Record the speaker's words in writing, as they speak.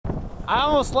I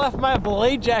almost left my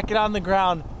belay jacket on the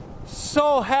ground.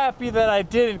 So happy that I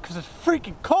didn't, because it's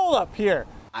freaking cold up here.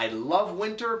 I love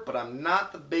winter, but I'm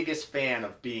not the biggest fan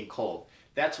of being cold.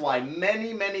 That's why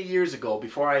many years ago,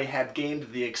 before I had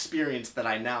gained the experience that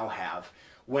I now have,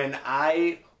 when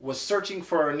I was searching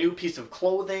for a new piece of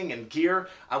clothing and gear,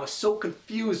 I was so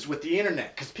confused with the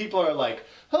internet because people are like,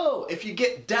 oh, if you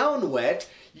get down wet,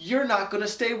 you're not going to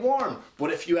stay warm.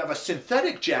 But if you have a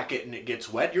synthetic jacket and it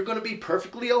gets wet, you're going to be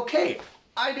perfectly okay.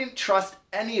 I didn't trust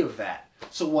any of that.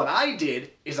 So what I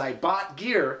did is I bought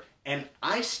gear and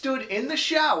I stood in the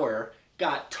shower,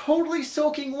 got totally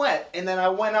soaking wet, and then I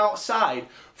went outside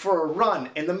for a run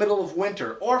in the middle of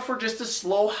winter or for just a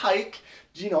slow hike,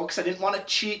 you know, because I didn't want to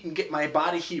cheat and get my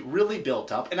body heat really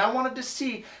built up. And I wanted to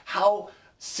see how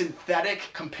synthetic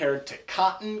compared to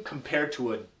cotton, compared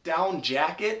to a down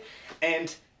jacket,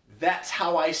 and that's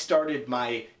how I started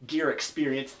my gear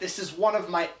experience. This is one of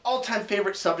my all-time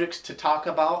favorite subjects to talk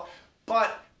about,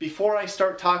 but before I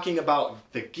start talking about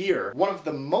the gear, one of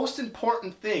the most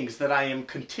important things that I am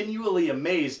continually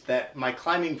amazed that my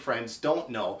climbing friends don't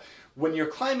know, when you're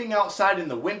climbing outside in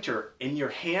the winter and your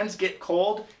hands get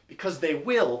cold, because they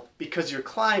will, because you're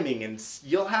climbing and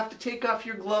you'll have to take off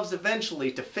your gloves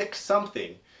eventually to fix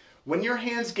something. When your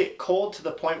hands get cold to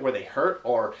the point where they hurt,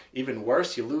 or even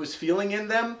worse, you lose feeling in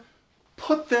them,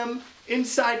 put them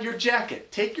inside your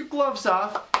jacket. Take your gloves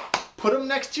off, put them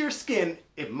next to your skin.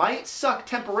 It might suck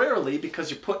temporarily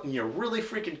because you're putting your really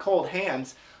freaking cold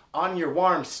hands on your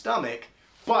warm stomach,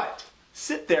 but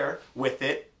sit there with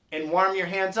it and warm your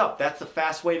hands up. That's the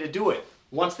fast way to do it.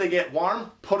 Once they get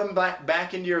warm, put them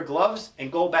back into your gloves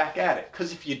and go back at it.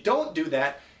 Because if you don't do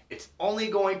that, it's only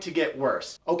going to get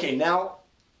worse. Okay, now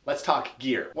let's talk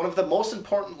gear. One of the most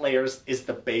important layers is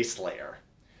the base layer.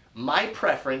 My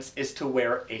preference is to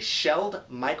wear a shelled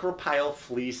micropile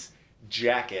fleece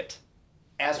jacket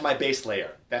as my base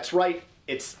layer. That's right,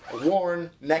 it's worn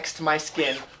next to my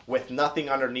skin with nothing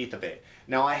underneath of it.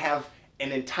 Now I have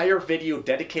an entire video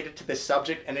dedicated to this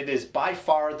subject, and it is by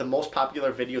far the most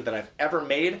popular video that I've ever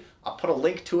made. I'll put a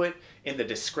link to it in the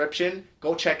description.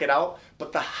 Go check it out.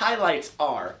 But the highlights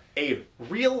are a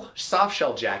real soft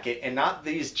shell jacket and not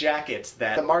these jackets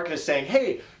that the market is saying,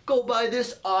 hey, go buy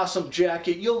this awesome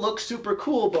jacket, you'll look super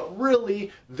cool, but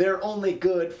really they're only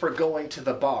good for going to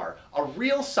the bar. A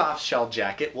real soft shell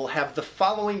jacket will have the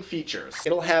following features.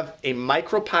 It'll have a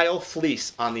micropile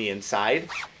fleece on the inside.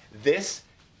 This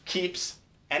keeps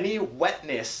any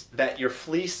wetness that your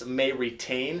fleece may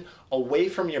retain away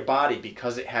from your body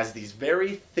because it has these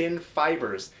very thin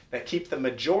fibers that keep the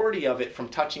majority of it from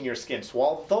touching your skin. So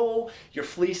although your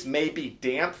fleece may be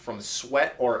damp from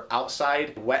sweat or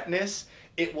outside wetness,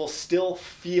 it will still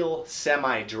feel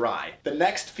semi-dry. The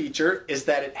next feature is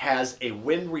that it has a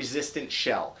wind-resistant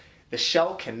shell. The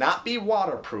shell cannot be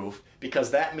waterproof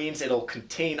because that means it'll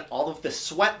contain all of the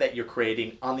sweat that you're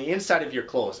creating on the inside of your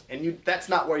clothes. And that's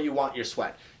not where you want your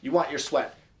sweat. You want your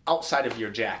sweat outside of your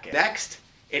jacket. Next,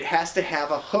 it has to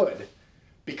have a hood,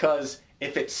 because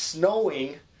if it's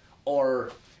snowing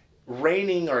or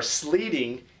raining or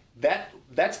sleeting,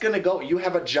 that's gonna go. You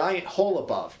have a giant hole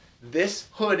above. This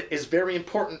hood is very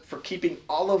important for keeping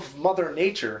all of Mother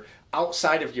Nature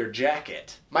outside of your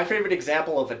jacket. My favorite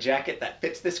example of a jacket that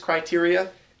fits this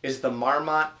criteria is the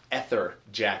Marmot Ether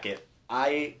jacket.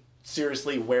 I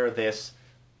seriously wear this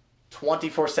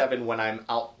 24/7 when I'm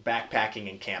out backpacking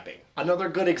and camping. Another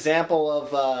good example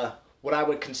of what I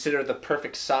would consider the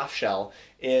perfect soft shell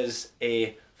is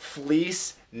a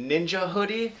fleece ninja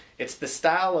hoodie. It's the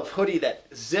style of hoodie that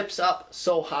zips up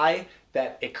so high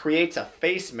that it creates a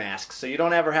face mask, so you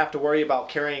don't ever have to worry about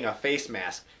carrying a face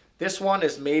mask. This one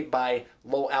is made by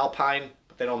Low Alpine,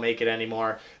 but they don't make it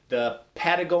anymore. The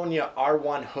Patagonia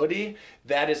R1 hoodie,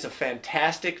 that is a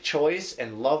fantastic choice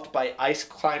and loved by ice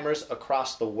climbers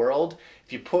across the world.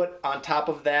 If you put on top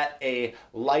of that a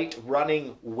light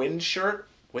running wind shirt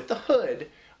with the hood,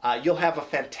 you'll have a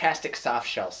fantastic soft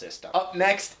shell system. Up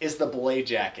next is the belay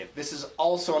jacket. This is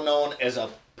also known as a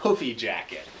puffy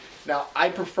jacket. Now, I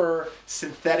prefer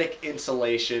synthetic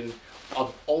insulation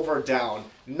over down,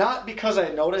 not because I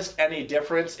noticed any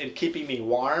difference in keeping me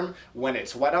warm when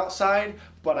it's wet outside,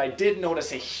 but I did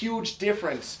notice a huge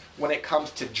difference when it comes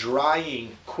to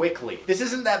drying quickly. This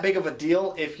isn't that big of a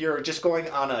deal if you're just going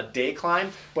on a day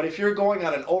climb, but if you're going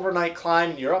on an overnight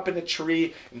climb and you're up in a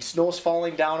tree and snow's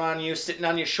falling down on you, sitting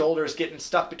on your shoulders, getting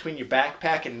stuck between your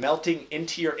backpack and melting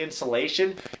into your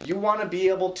insulation, you want to be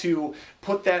able to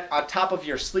put that on top of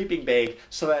your sleeping bag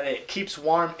so that it keeps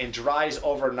warm and dries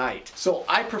overnight. So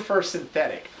I prefer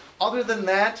synthetic. Other than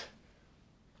that,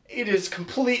 it is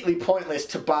completely pointless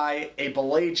to buy a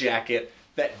belay jacket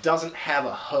that doesn't have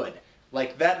a hood.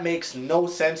 Like, that makes no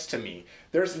sense to me.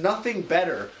 There's nothing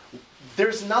better.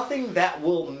 There's nothing that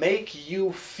will make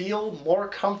you feel more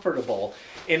comfortable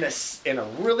in a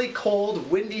really cold,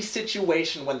 windy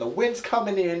situation when the wind's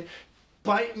coming in,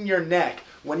 biting your neck,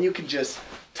 when you can just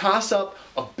toss up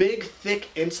a big, thick,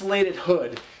 insulated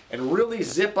hood and really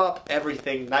zip up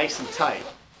everything nice and tight.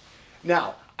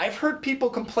 Now, I've heard people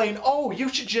complain, oh, you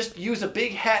should just use a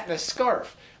big hat and a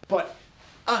scarf. But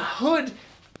a hood,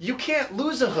 you can't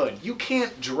lose a hood. You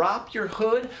can't drop your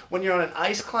hood when you're on an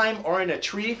ice climb or in a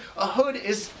tree. A hood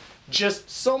is just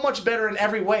so much better in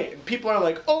every way. And people are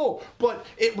like, oh, but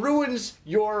it ruins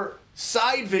your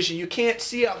side vision. You can't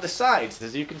see out the sides.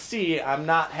 As you can see, I'm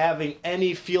not having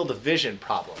any field of vision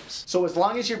problems. So as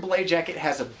long as your belay jacket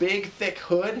has a big, thick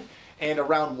hood and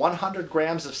around 100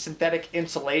 grams of synthetic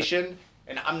insulation,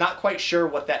 and I'm not quite sure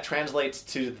what that translates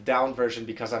to the down version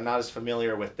because I'm not as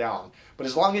familiar with down. But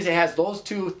as long as it has those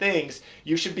two things,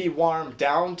 you should be warm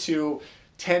down to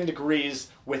 10 degrees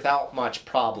without much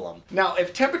problem. Now,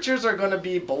 if temperatures are going to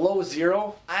be below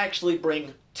zero, I actually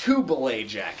bring 2 belay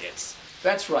jackets.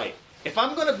 That's right. If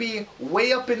I'm going to be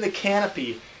way up in the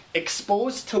canopy,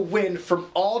 exposed to wind from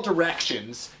all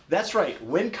directions, that's right,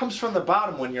 wind comes from the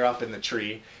bottom when you're up in the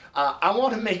tree, I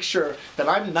want to make sure that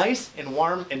I'm nice and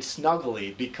warm and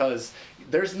snuggly, because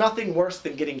there's nothing worse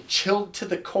than getting chilled to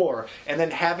the core and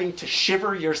then having to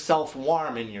shiver yourself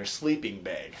warm in your sleeping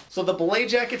bag. So the belay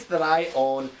jackets that I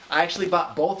own, I actually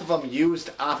bought both of them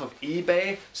used off of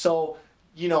eBay. So,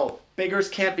 you know, beggars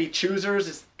can't be choosers.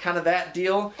 It's kind of that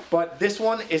deal. But this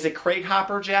one is a crate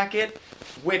hopper jacket,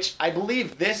 which I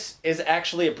believe this is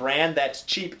actually a brand that's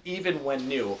cheap even when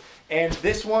new. And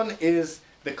this one is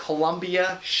the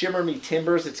Columbia Shimmer Me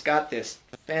Timbers. It's got this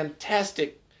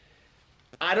fantastic,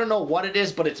 I don't know what it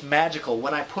is, but it's magical.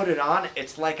 When I put it on,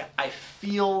 it's like I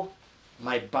feel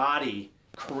my body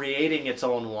creating its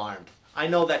own warmth. I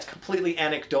know that's completely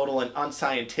anecdotal and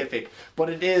unscientific, but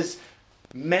it is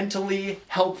mentally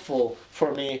helpful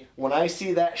for me when I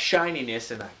see that shininess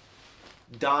and I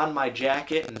don my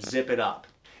jacket and zip it up.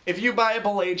 If you buy a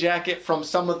belay jacket from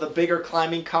some of the bigger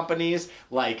climbing companies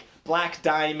like Black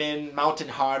Diamond, Mountain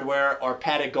Hardware, or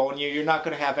Patagonia, you're not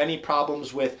going to have any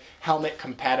problems with helmet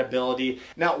compatibility.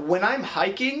 Now, when I'm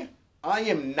hiking, I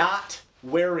am not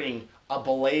wearing a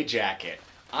belay jacket.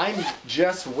 I'm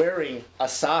just wearing a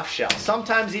soft shell.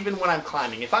 Sometimes even when I'm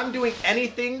climbing. If I'm doing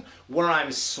anything where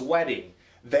I'm sweating,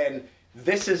 then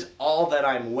this is all that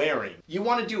I'm wearing. You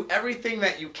want to do everything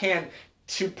that you can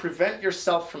to prevent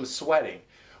yourself from sweating.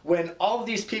 When all of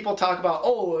these people talk about,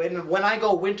 oh, and when I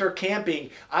go winter camping,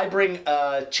 I bring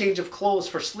a change of clothes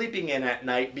for sleeping in at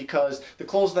night because the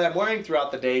clothes that I'm wearing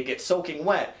throughout the day get soaking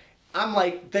wet. I'm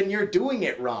like, then you're doing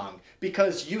it wrong,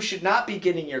 because you should not be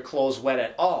getting your clothes wet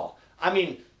at all. I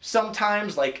mean,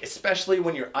 sometimes, like especially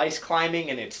when you're ice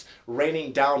climbing and it's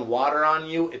raining down water on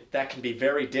you, that can be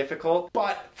very difficult.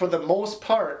 But for the most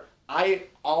part, I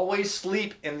always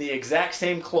sleep in the exact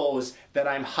same clothes that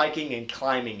I'm hiking and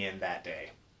climbing in that day.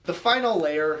 The final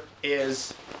layer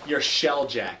is your shell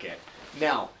jacket.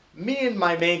 Now, me and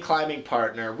my main climbing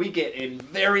partner, we get in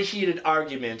very heated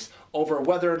arguments over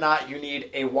whether or not you need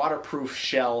a waterproof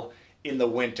shell in the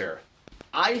winter.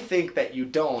 I think that you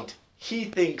don't. He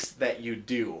thinks that you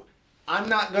do. I'm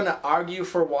not going to argue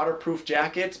for waterproof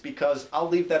jackets because I'll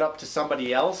leave that up to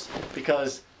somebody else,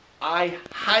 because I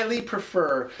highly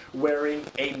prefer wearing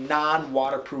a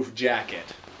non-waterproof jacket.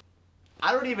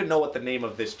 I don't even know what the name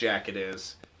of this jacket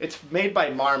is. It's made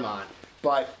by Marmont,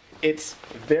 but it's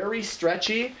very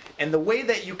stretchy, and the way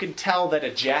that you can tell that a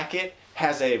jacket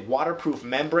has a waterproof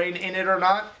membrane in it or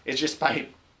not is just by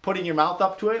putting your mouth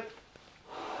up to it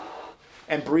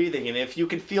and breathing. And if you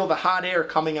can feel the hot air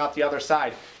coming out the other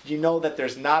side, you know that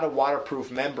there's not a waterproof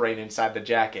membrane inside the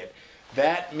jacket.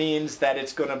 That means that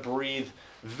it's going to breathe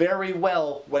very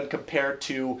well when compared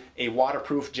to a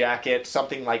waterproof jacket,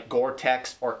 something like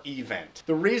Gore-Tex or Event.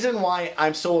 The reason why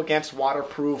I'm so against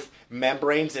waterproof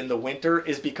membranes in the winter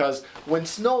is because when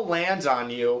snow lands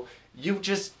on you, you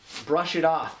just brush it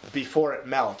off before it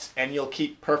melts and you'll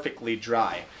keep perfectly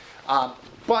dry.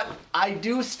 But I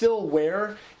do still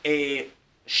wear a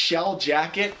shell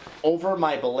jacket over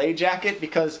my belay jacket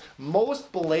because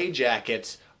most belay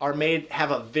jackets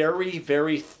have a very,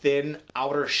 very thin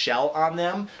outer shell on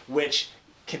them, which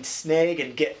can snag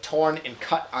and get torn and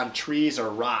cut on trees or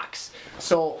rocks.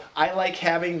 So I like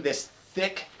having this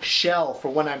thick shell for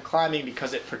when I'm climbing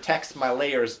because it protects my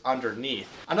layers underneath.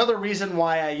 Another reason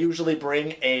why I usually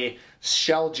bring a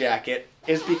shell jacket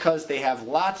is because they have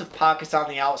lots of pockets on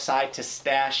the outside to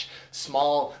stash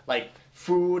small, like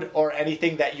food or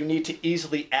anything that you need to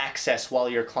easily access while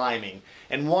you're climbing.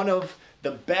 And one of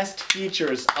the best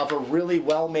features of a really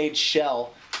well-made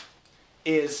shell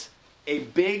is a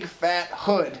big fat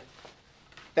hood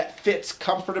that fits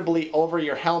comfortably over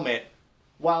your helmet,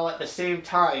 while at the same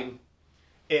time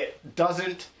it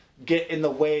doesn't get in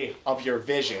the way of your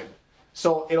vision.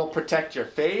 So it'll protect your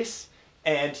face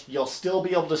and you'll still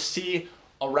be able to see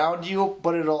around you,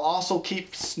 but it'll also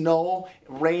keep snow,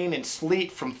 rain, and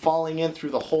sleet from falling in through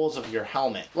the holes of your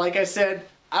helmet. Like I said,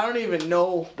 I don't even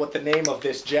know what the name of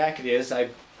this jacket is. I,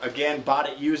 again, bought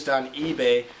it used on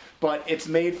eBay, but it's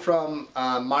made from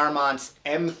Marmont's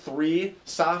M3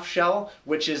 Softshell,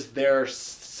 which is their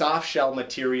softshell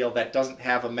material that doesn't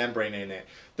have a membrane in it.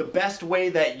 The best way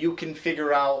that you can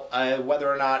figure out whether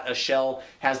or not a shell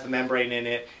has the membrane in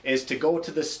it is to go to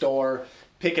the store,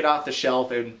 pick it off the shelf,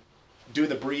 and do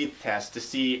the breathe test to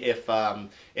see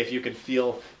if you can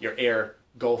feel your air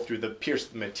go through the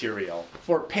pierced material.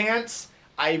 For pants,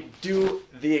 I do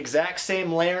the exact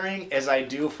same layering as I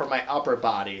do for my upper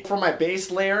body. For my base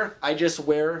layer, I just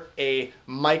wear a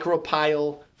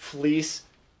micropile fleece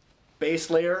base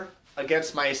layer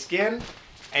against my skin,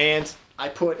 and I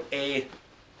put a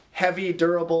heavy,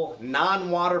 durable,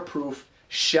 non-waterproof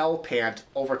shell pant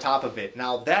over top of it.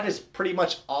 Now that is pretty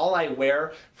much all I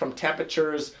wear from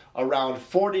temperatures around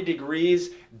 40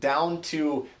 degrees down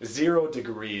to 0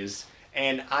 degrees,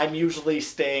 and I'm usually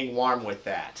staying warm with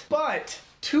that. But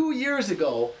 2 years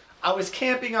ago, I was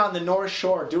camping on the North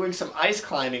Shore doing some ice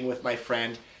climbing with my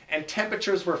friend, and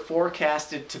temperatures were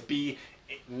forecasted to be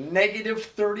negative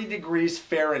 30 degrees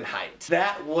Fahrenheit.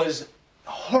 That was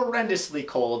horrendously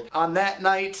cold. On that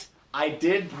night, I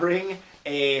did bring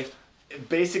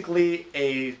basically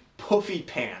a puffy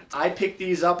pant. I picked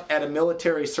these up at a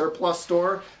military surplus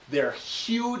store. They're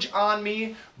huge on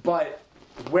me, but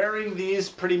wearing these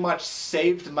pretty much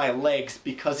saved my legs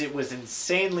because it was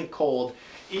insanely cold.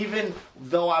 Even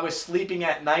though I was sleeping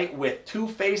at night with 2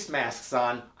 face masks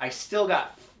on, I still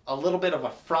got a little bit of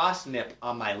a frost nip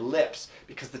on my lips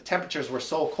because the temperatures were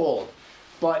so cold.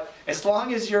 But as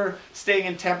long as you're staying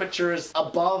in temperatures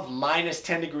above minus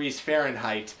 10 degrees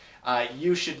Fahrenheit,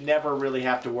 you should never really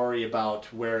have to worry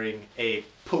about wearing a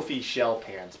puffy shell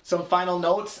pant. Some final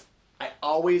notes: I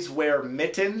always wear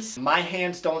mittens. My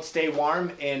hands don't stay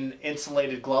warm in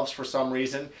insulated gloves for some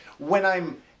reason. When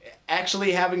I'm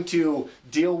actually having to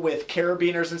deal with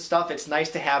carabiners and stuff, it's nice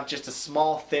to have just a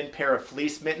small thin pair of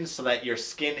fleece mittens so that your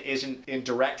skin isn't in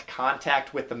direct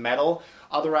contact with the metal.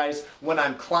 Otherwise, when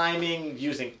I'm climbing,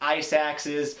 using ice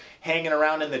axes, hanging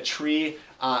around in the tree,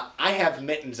 I have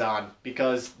mittens on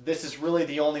because this is really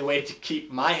the only way to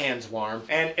keep my hands warm.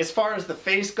 And as far as the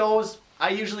face goes, I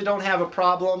usually don't have a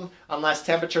problem unless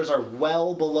temperatures are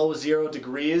well below 0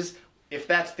 degrees. If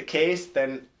that's the case,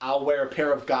 then I'll wear a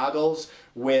pair of goggles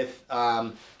with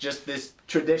just this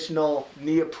traditional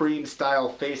neoprene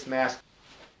style face mask.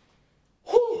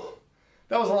 Whew,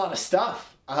 that was a lot of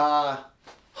stuff.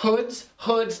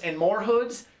 Hoods, and more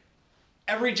hoods.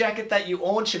 Every jacket that you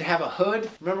own should have a hood.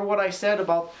 Remember what I said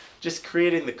about just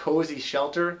creating the cozy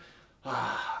shelter?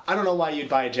 I don't know why you'd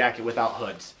buy a jacket without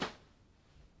hoods.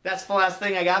 That's the last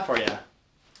thing I got for you.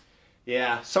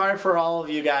 Yeah, sorry for all of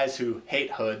you guys who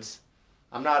hate hoods.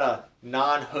 I'm not a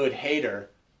non-hood hater,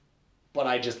 but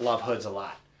I just love hoods a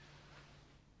lot.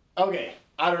 Okay,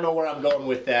 I don't know where I'm going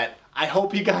with that. I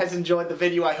hope you guys enjoyed the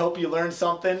video. I hope you learned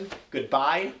something.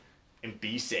 Goodbye, and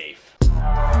be safe.